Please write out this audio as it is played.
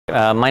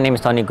My name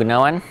is Tony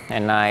Gunawan,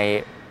 and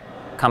I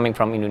coming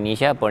from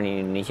Indonesia, born in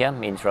Indonesia,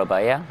 in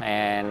Surabaya,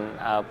 and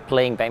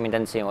playing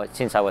badminton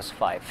since I was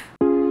 5.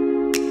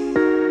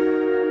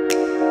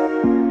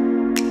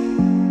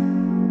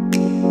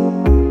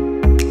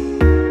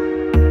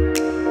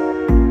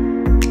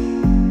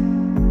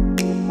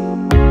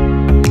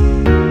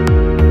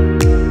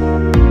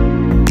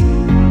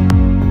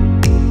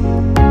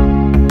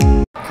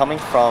 Coming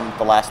from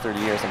the last 30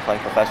 years and playing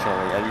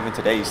professionally, and even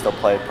today you still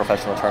play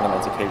professional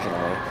tournaments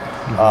occasionally,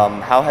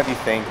 how have you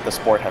think the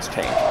sport has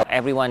changed?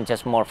 Everyone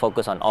just more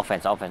focused on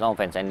offense,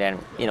 and then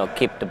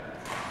keep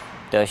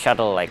the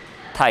shuttle like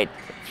tight,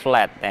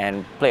 flat,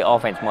 and play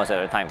offense most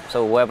of the time.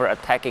 So whoever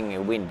attacking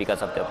you win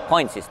because of the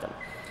point system.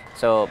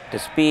 So the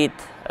speed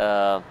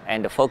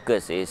and the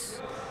focus is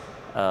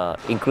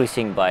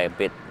increasing by a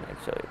bit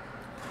actually.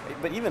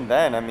 But even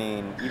then, I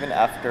mean, even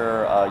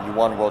after you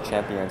won world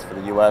champions for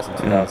the U.S. in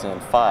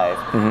 2005,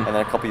 and then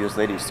a couple years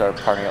later you started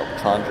partnering up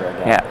with Chandra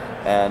again. Yeah.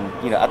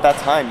 And at that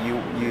time,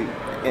 you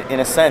in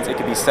a sense, it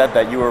could be said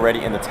that you were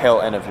already in the tail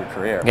end of your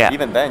career. Yeah. But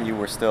even then, you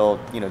were still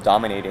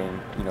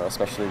dominating,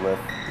 especially with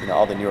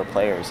all the newer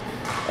players.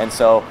 And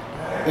so,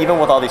 even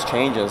with all these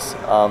changes,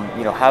 how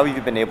have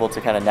you been able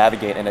to kind of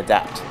navigate and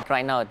adapt?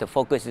 Right now, the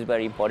focus is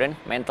very important.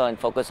 Mental and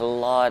focus a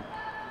lot.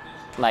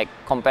 Like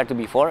compared to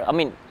before, I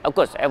mean, of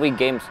course, every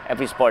games,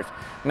 every sport,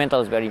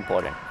 mental is very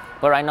important.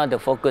 But right now, the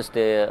focus,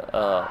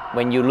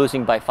 when you're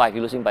losing by 5,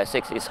 you're losing by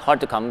 6, it's hard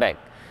to come back,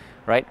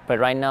 right? But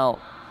right now,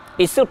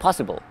 it's still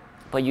possible,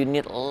 but you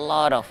need a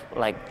lot of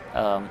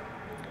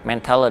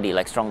mentality,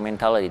 like strong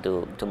mentality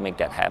to make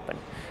that happen.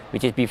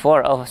 Which is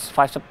before,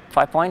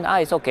 5 points,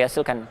 it's okay, I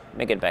still can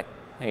make it back,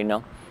 Right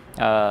now,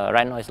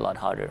 it's a lot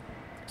harder.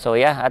 So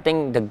yeah, I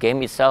think the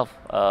game itself,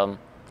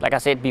 like I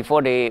said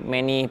before,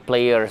 many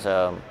players.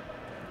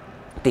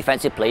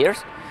 Defensive players,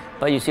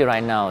 but you see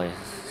right now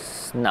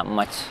it's not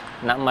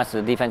much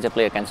the defensive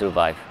player can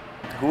survive.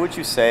 Who would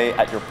you say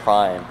at your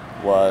prime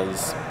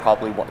was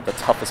probably the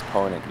toughest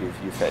opponent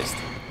you faced?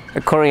 The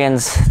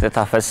Koreans, the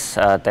toughest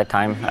at that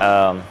time.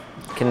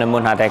 Kim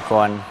Namun, Ha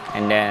Taekwon,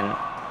 and then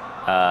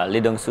Lee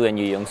Dong-soo and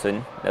Yoo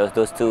Young-sun.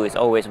 Those two is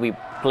always we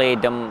play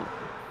them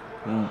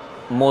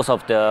most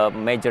of the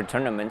major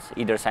tournaments,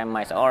 either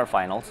semis or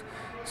finals.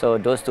 So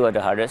those two are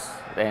the hardest.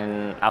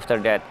 And after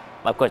that,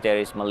 of course, there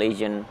is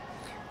Malaysian.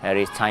 There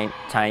is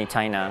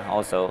China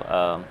also.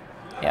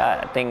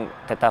 Yeah, I think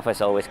the toughest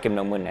is always Kim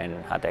Namun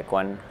and Ha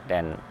Taekwon,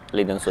 then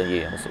Lee Dong-soo and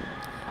Yoo Young-sun.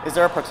 Is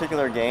there a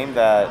particular game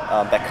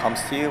that comes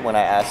to you when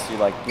I ask you,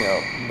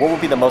 what would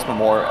be the most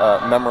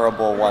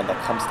memorable one that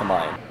comes to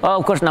mind? Well,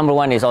 of course, number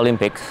one is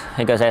Olympics,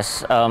 because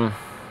as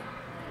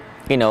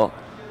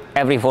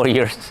every 4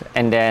 years,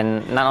 and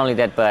then not only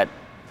that, but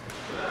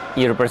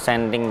you're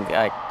representing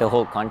the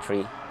whole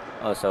country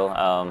also,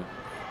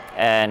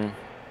 and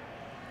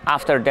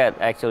after that,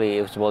 actually,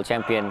 it was world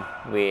champion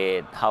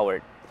with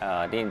Howard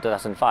in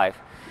 2005.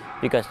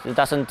 Because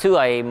 2002,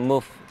 I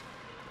moved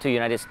to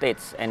United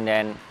States, and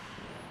then,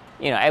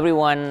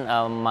 everyone,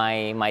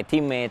 my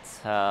teammates,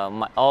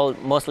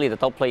 mostly the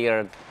top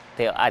player,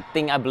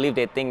 I believe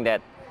they think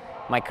that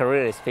my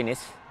career is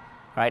finished,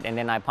 right? And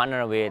then I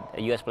partnered with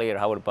a U.S. player,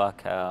 Howard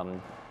Buck,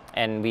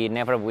 and we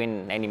never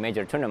win any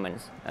major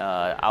tournaments.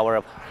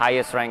 Our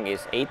highest rank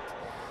is 8,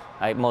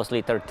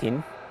 mostly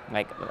 13,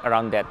 like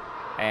around that.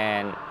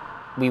 And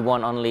we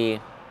won only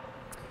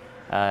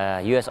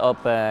U.S.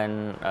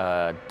 Open,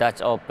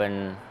 Dutch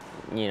Open,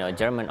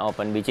 German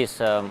Open, which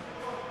is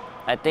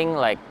I think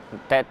like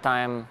that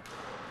time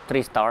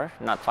 3-star,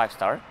 not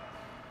 5-star,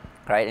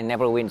 right? And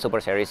never win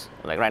Super Series.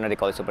 Like right now they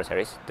call it Super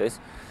Series.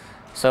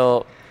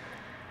 So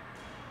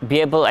to be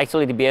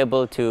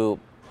able to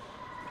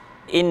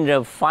in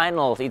the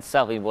finals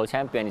itself in World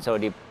Champion, it's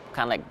already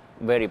kind of like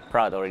very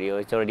proud already.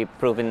 It's already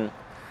proven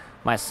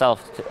myself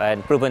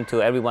and proven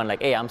to everyone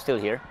like, hey, I'm still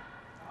here,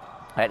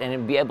 right?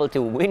 And be able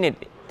to win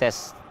it,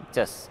 that's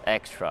just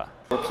extra.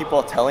 Were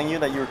people telling you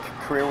that your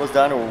career was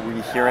done, or were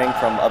you hearing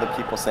from other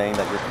people saying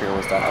that your career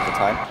was done at the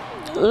time?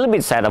 A little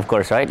bit sad, of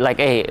course, right? Like,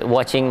 hey,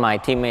 watching my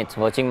teammates,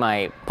 watching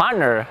my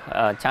partner,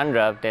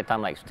 Chandra, that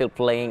time like still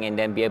playing and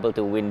then be able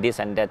to win this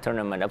and that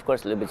tournament, of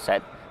course, a little bit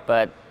sad.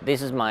 But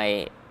this is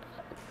my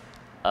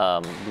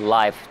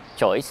life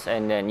choice,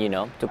 and then,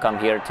 to come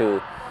here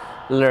to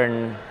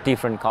learn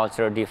different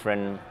culture,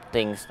 different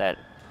things that,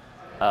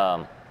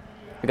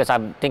 because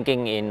I'm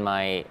thinking in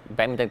my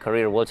badminton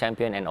career, world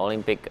champion and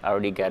Olympic, I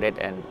already get it,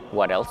 and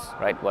what else,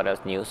 right? What else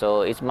new?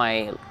 So it's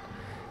my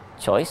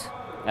choice.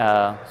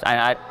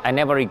 I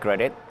never regret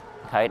it,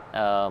 right?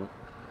 I'm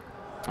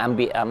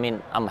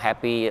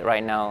happy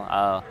right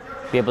now.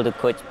 Be able to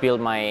coach, build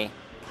my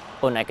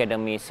own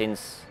academy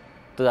since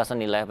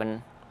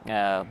 2011.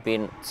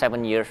 Been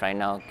 7 years right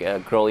now,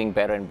 growing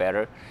better and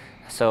better.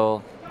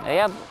 So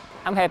yeah,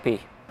 I'm happy.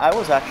 I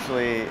was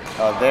actually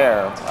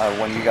there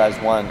when you guys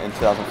won in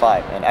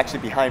 2005, and actually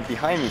behind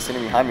me,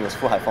 sitting behind me, was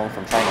Fu Haifeng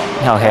from China.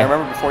 Okay. And I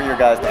remember before your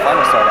guys, the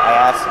final started, I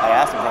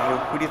asked him,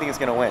 who do you think is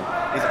going to win?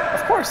 He's like,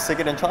 of course,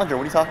 Sigurd and Chandra.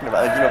 What are you talking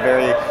about? Like,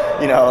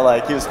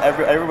 like he was.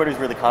 Everybody was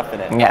really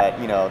confident that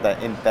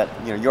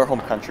your home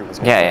country was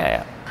going to win.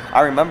 Yeah.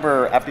 I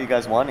remember after you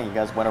guys won and you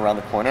guys went around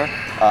the corner,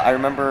 I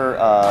remember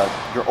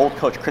your old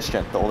coach,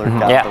 Christian, the older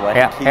guy at the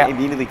wedding, he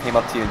immediately came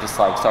up to you and just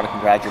like started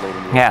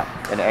congratulating you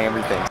and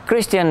everything.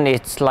 Christian,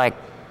 it's like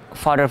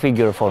father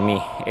figure for me.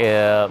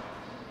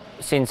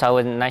 Since I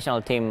was in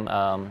national team,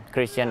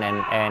 Christian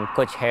and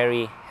Coach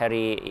Harry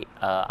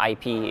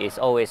IP is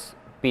always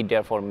be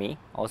there for me,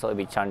 also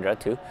with Chandra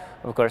too,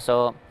 of course.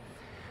 So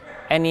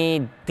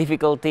any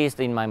difficulties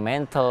in my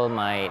mental,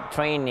 my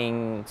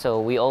training,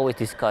 so I always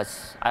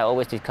discuss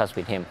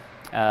with him.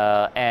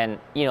 And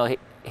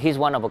he's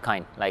one of a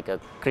kind, like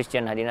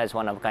Christian Hadina is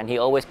one of a kind. He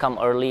always come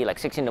early, like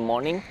 6 in the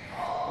morning.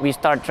 We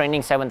start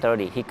training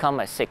 7:30, he come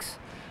at 6.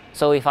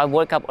 So if I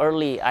wake up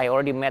early, I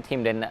already met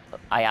him, then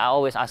I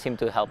always ask him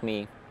to help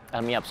me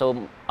up.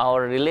 So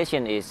our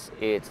relation is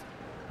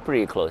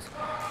pretty close.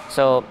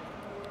 So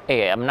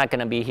I'm not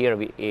gonna be here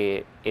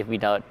if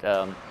without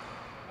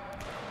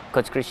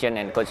Coach Christian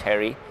and Coach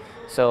Harry.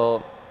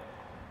 So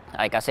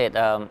like I said,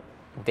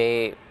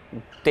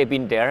 they've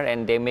been there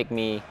and they make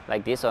me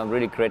like this, so I'm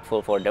really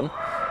grateful for them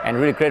and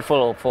really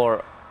grateful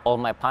for all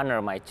my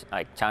partner,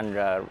 like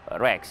Chandra,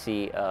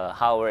 Rexy,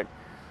 Howard.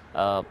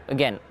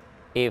 Again,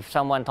 if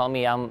someone told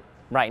me I'm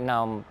right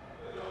now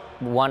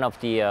one of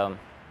the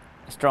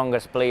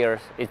strongest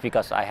players, it's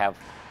because I have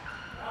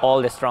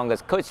all the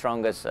strongest coach,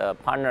 strongest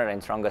partner,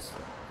 and strongest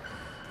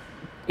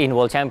in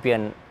world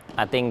champion.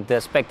 I think the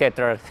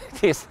spectator,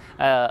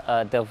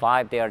 the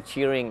vibe they are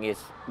cheering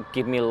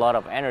give me a lot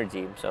of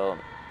energy. So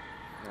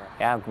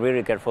yeah, I'm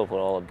really grateful for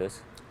all of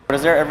this. But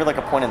is there ever like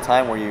a point in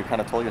time where you kind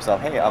of told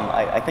yourself, hey,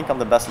 I think I'm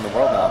the best in the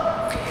world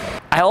now?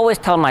 I always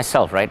tell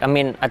myself, right? I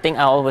mean, I think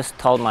I always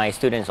told my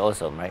students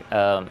also, right?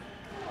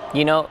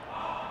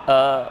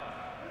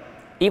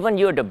 Even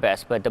you're the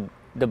best, but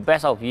the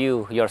best of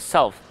you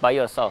yourself, by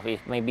yourself, is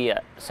maybe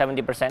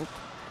 70%,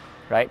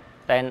 right?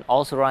 And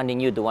all surrounding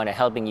you, the one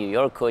helping you,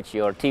 your coach,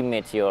 your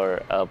teammates,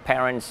 your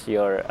parents,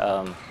 your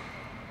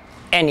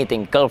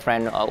anything,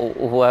 girlfriend,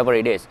 whoever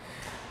it is,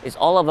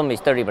 all of them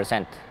is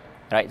 30%,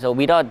 right? So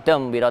without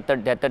them, without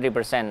that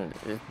 30%,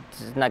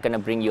 it's not gonna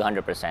bring you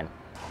 100%.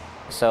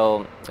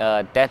 So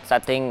that's, I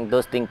think,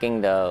 those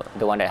thinking, the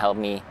one that helped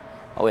me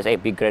always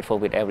be grateful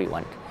with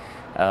everyone.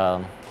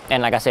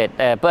 And like I said,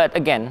 but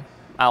again,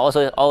 I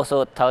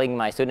also telling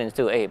my students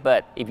too, hey,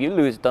 but if you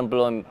lose, don't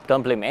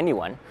blame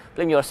anyone.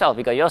 Blame yourself,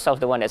 because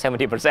yourself the one that's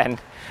 70%.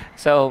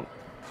 So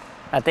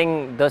I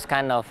think those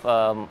kind of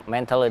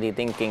mentality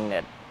thinking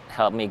that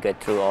helped me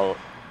get through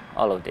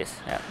all of this.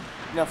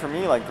 Yeah. For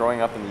me, like growing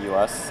up in the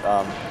U.S.,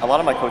 a lot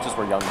of my coaches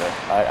were younger.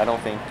 I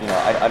don't think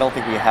I don't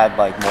think we had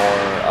like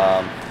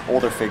more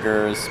older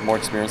figures, more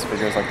experienced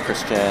figures like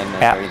Christian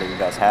and Harry that you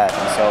guys had.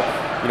 And so,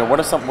 what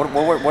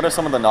are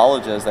some of the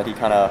knowledges that he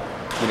kind of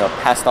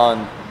passed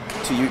on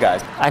to you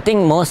guys? I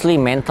think mostly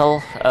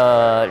mental,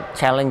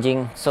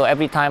 challenging. So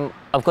every time,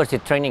 of course, the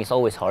training is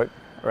always hard,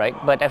 right?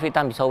 But every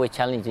time it's always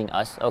challenging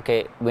us.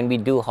 Okay, when we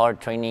do hard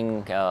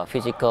training,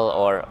 physical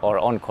or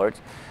on court,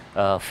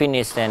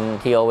 finish, and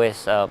he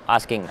always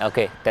asking,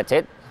 okay, that's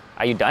it?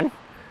 Are you done?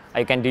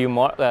 Can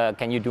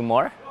you do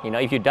more?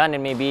 If you're done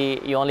and maybe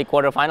you only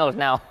quarterfinals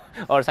now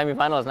or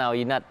semifinals now,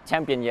 you're not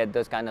champion yet,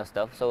 those kind of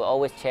stuff. So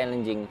always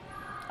challenging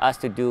us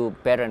to do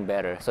better and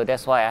better. So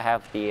that's why I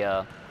have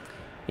the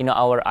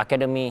our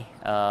academy.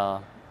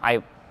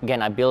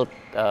 I built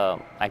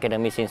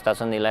academy since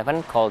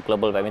 2011 called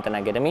Global Badminton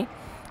Academy,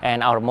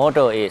 and our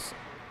motto is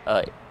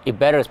if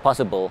better is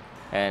possible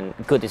and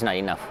good is not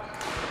enough.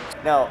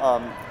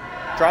 Now,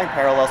 drawing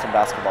parallels in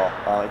basketball,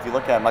 if you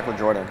look at Michael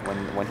Jordan,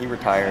 when he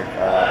retired,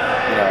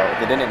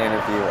 they did an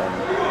interview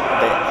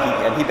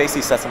and he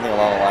basically said something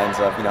along the lines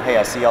of, hey,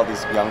 I see all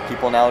these young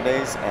people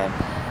nowadays, and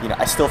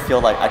I still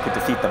feel like I could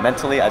defeat them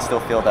mentally. I still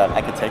feel that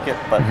I could take it,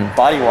 but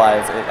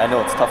body-wise, I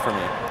know it's tough for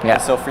me. Yeah.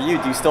 And so for you,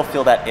 do you still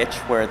feel that itch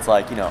where it's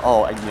like, you see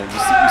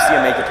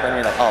a major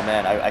tournament, like, oh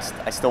man,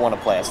 I still want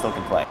to play. I still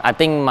can play. I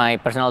think my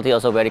personality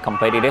also very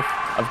competitive.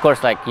 Of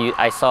course, like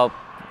I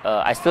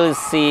still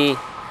see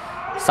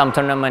some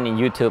tournament in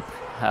YouTube,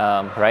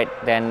 right?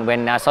 Then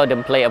when I saw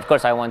them play, of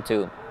course I want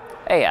to,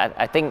 hey,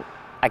 I think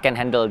I can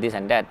handle this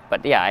and that.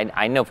 But yeah,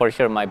 I know for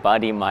sure my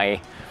body,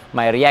 my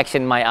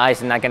reaction, my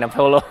eyes are not gonna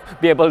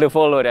be able to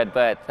follow that.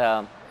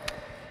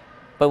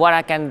 But what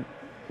I can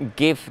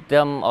give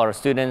them, or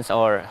students,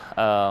 or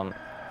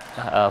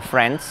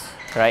friends,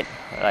 right?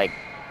 Like,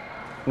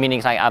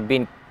 meaning like I've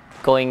been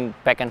going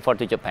back and forth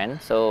to Japan,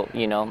 so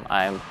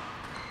I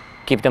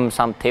give them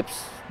some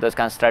tips, those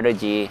kind of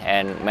strategy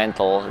and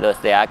mental.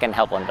 I can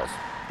help on those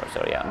for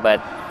sure. Yeah, but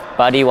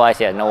body-wise,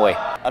 yeah, no way.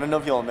 I don't know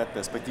if you'll admit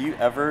this, but do you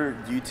ever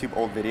YouTube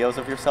old videos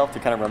of yourself to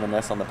kind of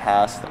reminisce on the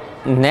past?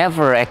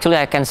 Never. Actually,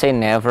 I can say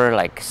never.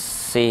 Like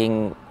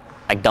seeing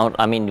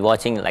I mean,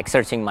 watching, like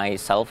searching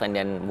myself and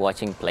then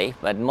watching play.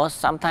 But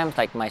sometimes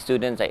like my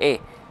students say,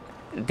 hey,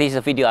 this is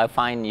a video I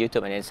find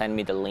YouTube and then send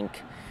me the link.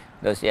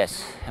 Those,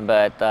 yes.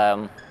 But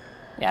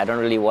yeah, I don't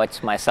really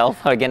watch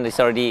myself. Again, it's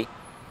already,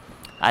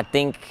 I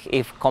think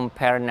if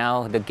compare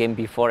now the game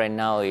before and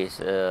now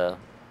is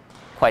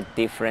quite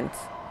different.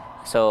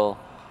 So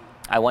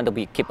I want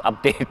to keep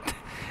updated,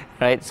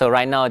 right? So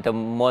right now the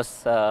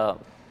most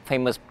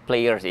famous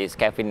players is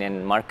Kevin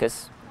and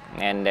Marcus,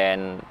 and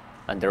then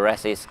the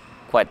rest is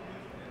quite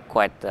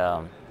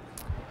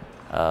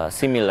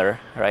similar,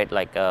 right?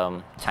 Like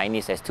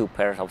Chinese has 2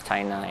 pairs of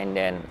China, and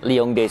then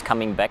Leong Dae is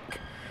coming back.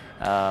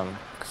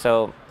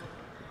 So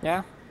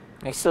yeah,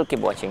 I still keep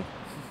watching.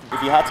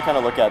 If you had to kind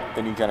of look at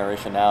the new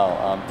generation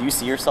now, do you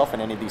see yourself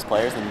in any of these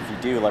players? And if you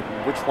do, like,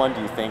 which one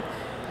do you think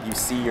you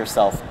see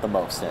yourself the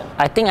most in?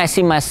 I think I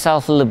see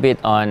myself a little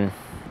bit on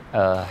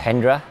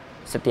Hendra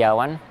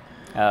Setiawan.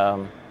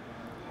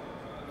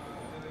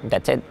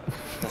 That's it.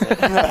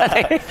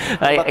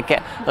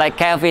 like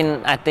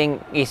Kevin, I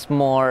think is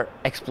more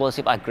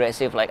explosive,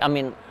 aggressive. Like, I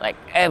mean, like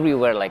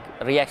everywhere, like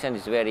reaction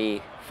is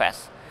very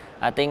fast.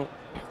 I think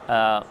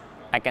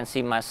I can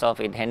see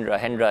myself in Hendra.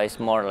 Hendra is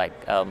more like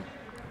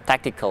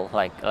tactical,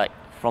 like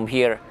from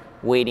here,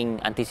 waiting,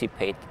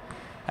 anticipate.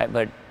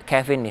 But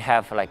Kevin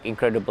have like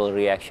incredible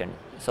reaction,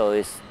 so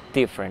it's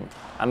different.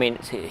 I mean,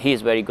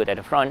 he's very good at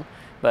the front,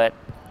 but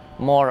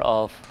more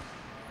of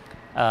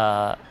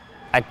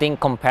I think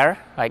compare,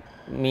 like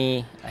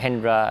me,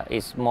 Hendra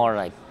is more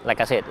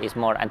like I said, is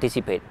more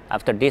anticipate.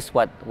 After this,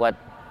 what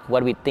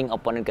we think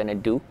opponent gonna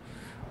do,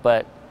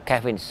 but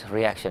Kevin's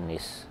reaction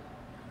is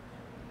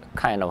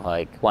kind of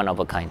like one of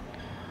a kind.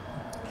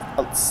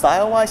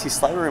 Style-wise, he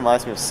slightly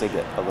reminds me of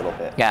Sigurd a little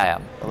bit. Yeah,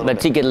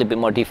 but Sigurd a little bit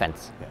more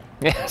defense. Yeah.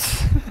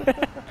 Yes.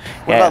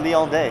 What about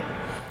Leong Dae?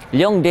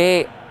 Leong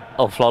Dae,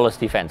 flawless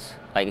defense.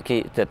 Like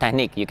the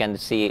technique, you can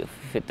see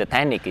the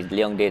technique is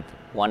Leong Dae,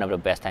 one of the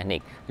best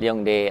technique.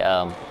 Leong Dae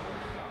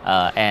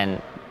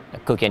and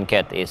Cook and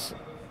Cat is,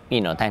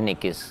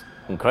 technique is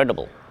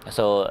incredible.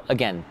 So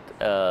again,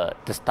 the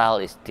style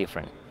is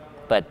different,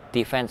 but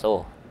defense,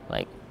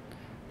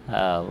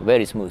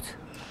 very smooth,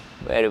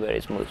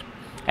 very smooth.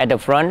 At the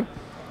front,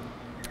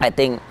 I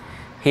think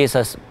he's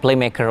a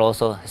playmaker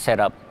also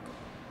set up,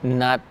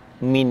 not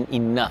mean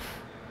enough,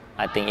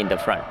 I think, in the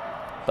front.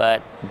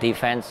 But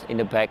defense in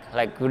the back,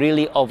 like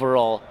really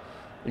overall,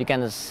 you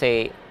can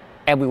say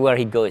everywhere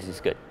he goes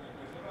is good.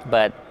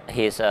 But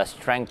his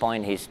strength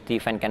point, his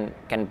defense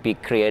can be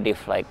creative,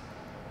 like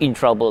in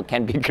trouble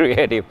can be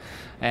creative.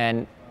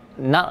 And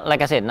not,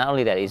 like I said, not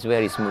only that, he's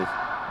very smooth.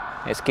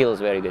 His skill is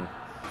very good.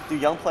 Do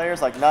young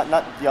players, like not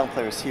young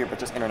players here, but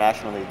just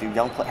internationally,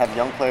 have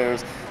young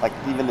players, like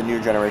even the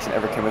new generation,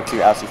 ever come to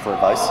you, ask you for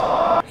advice?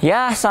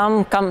 Yeah,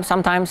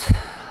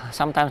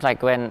 sometimes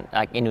like when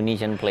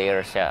Indonesian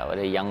players, yeah, or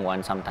the young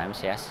ones,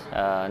 sometimes yes,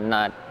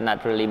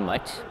 not really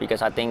much,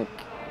 because I think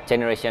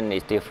generation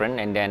is different,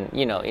 and then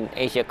in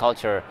Asia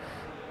culture,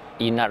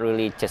 you not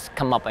really just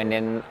come up and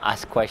then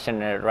ask question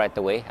right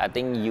away. I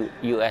think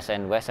US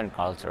and Western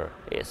culture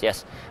is,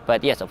 yes.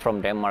 But yes,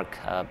 from Denmark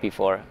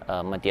before,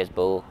 Matthias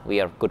Bo,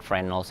 we are good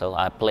friends also.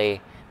 I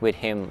play with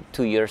him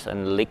 2 years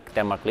in the league,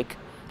 Denmark league.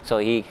 So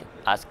he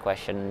asked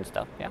questions and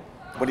stuff, yeah.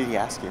 What did he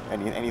ask you?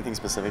 Anything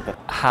specific?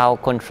 How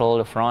control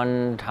the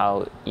front,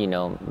 how,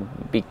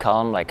 be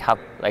calm, like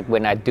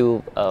when I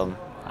do,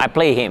 I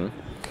play him,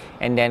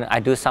 and then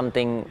I do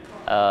something,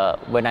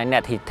 when I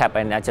net, he tap,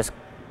 and I just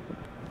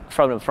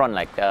from the front,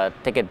 like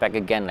take it back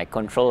again, like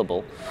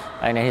controllable.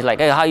 And then he's like,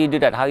 hey, how you do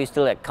that? How you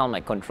still like calm,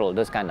 like control?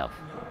 Those kind of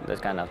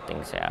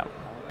things, yeah.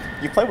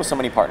 You played with so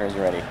many partners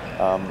already.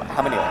 How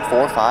many? Like 4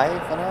 or 5?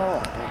 I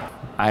know.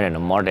 I don't know,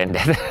 more than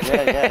that.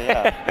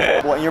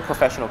 Yeah. Well, in your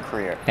professional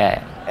career.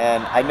 Yeah.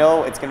 And I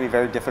know it's going to be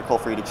very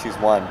difficult for you to choose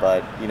one,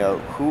 but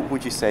who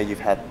would you say you've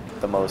had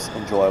the most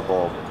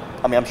enjoyable?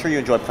 I mean, I'm sure you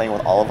enjoyed playing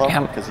with all of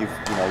them because you've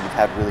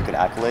had really good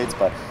accolades.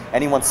 But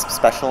anyone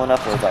special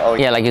enough where it's like, oh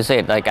yeah, like you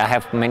said, like I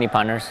have many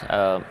partners.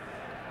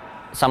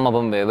 Some of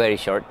them were very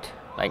short,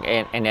 like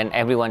and then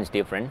everyone's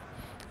different.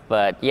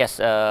 But yes,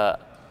 I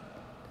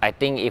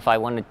think if I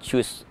want to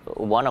choose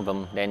one of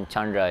them, then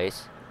Chandra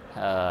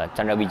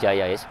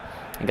Wijaya is,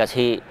 because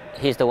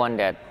he's the one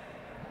that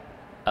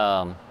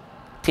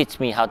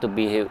teach me how to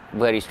be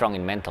very strong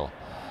in mental.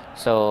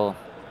 So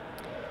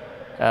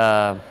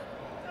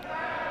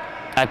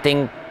I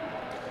think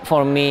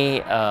for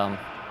me,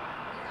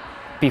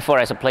 before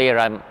as a player,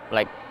 I'm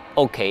like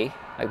okay,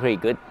 like pretty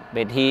good,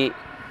 but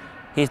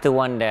he's the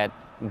one that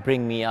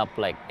bring me up,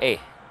 like, hey,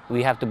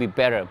 we have to be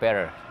better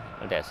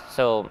with this.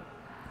 So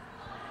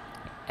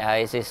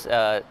it's this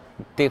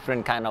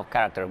different kind of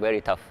character,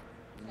 very tough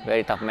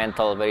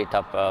mental, very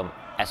tough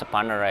as a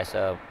partner, as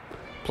a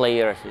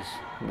player, is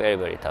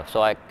very tough.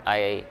 So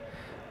I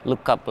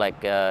look up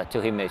like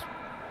to him is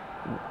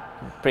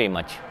pretty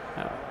much.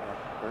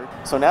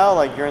 So now,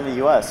 like, you're in the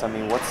U.S. I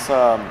mean, what's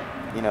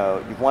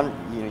you've won.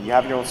 You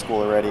have your own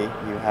school already.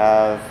 You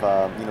have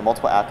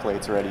multiple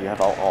accolades already. You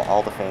have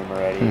all the fame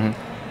already.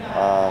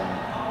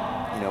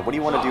 what do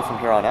you want to do from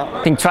here on out?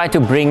 I think try to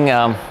bring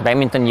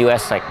badminton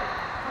US like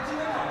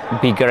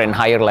bigger and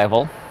higher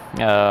level.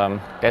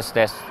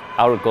 That's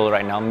our goal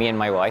right now. Me and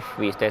my wife.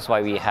 That's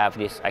why we have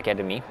this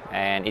academy,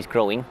 and it's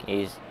growing.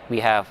 We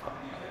have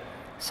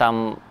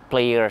some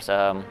players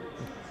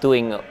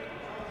doing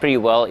pretty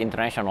well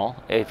international,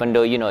 even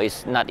though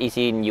it's not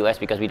easy in US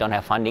because we don't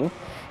have funding,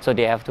 so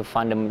they have to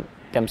fund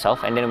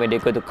themselves, and then when they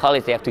go to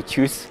college they have to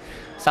choose.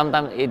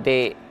 Sometimes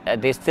they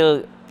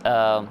still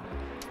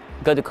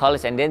go to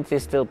college and then they're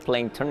still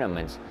playing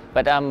tournaments,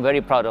 but I'm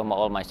very proud of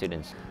all my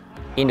students.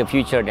 In the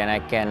future then I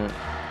can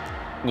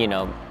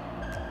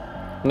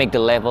make the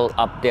level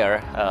up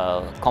there,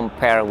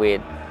 compare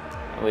with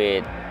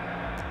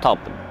top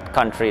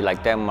country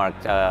like Denmark,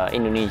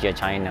 Indonesia,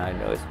 China,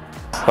 those.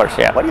 Of course,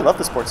 yeah. Why do you love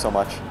the sport so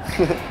much?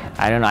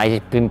 I don't know.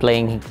 I've been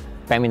playing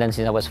badminton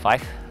since I was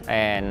 5,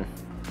 and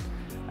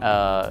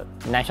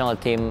national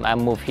team. I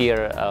moved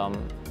here,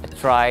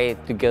 try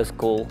to go to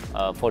school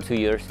for 2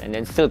 years, and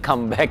then still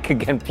come back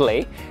again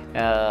play.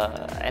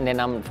 And then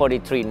I'm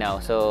 43 now,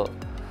 so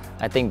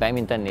I think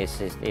badminton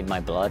is in my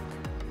blood.